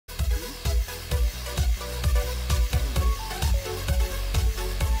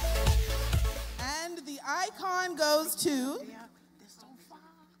icon goes to... They're so far.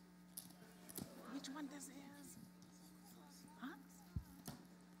 Which one this is? Huh?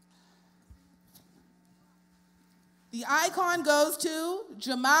 The icon goes to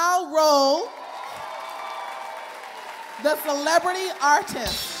Jamaal Rolle, the celebrity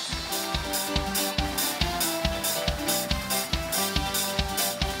artist.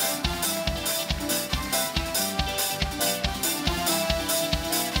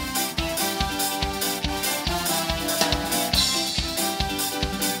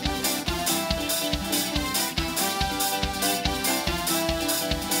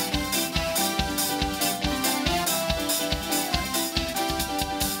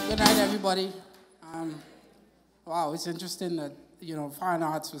 Good night, everybody. Wow, it's interesting that, fine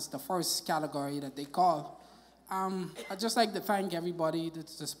arts was the first category that they called. I'd just like to thank everybody.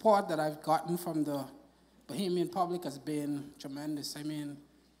 The support that I've gotten from the Bahamian public has been tremendous. I mean,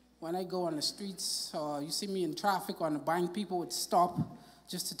 when I go on the streets, you see me in traffic on the bank, people would stop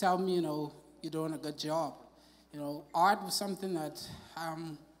just to tell me, you're doing a good job. Art was something that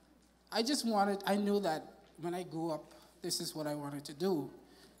I knew that when I grew up, this is what I wanted to do.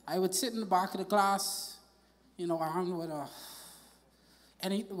 I would sit in the back of the class, armed with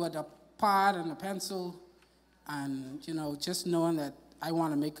a pad and a pencil, and, just knowing that I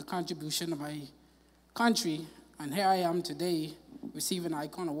want to make a contribution to my country, and here I am today receiving an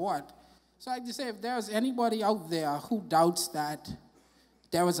Icon Award. So I just say, if there's anybody out there who doubts that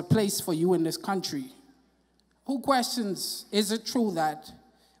there is a place for you in this country, who questions, is it true that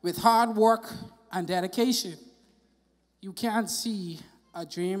with hard work and dedication, you can't see a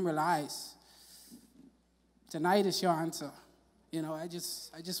dream realize? Tonight is your answer. I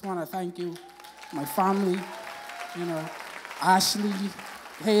just want to thank you, my family, Ashley,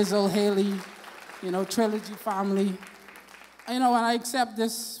 Hazel, Haley, Trilogy family. And I accept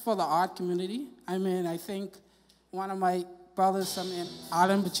this for the art community. I mean, I think one of my brothers,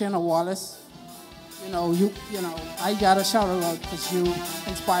 Alan Bachina Wallace, I got to shout her out because you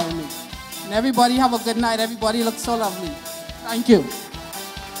inspire me. And everybody have a good night. Everybody looks so lovely. Thank you.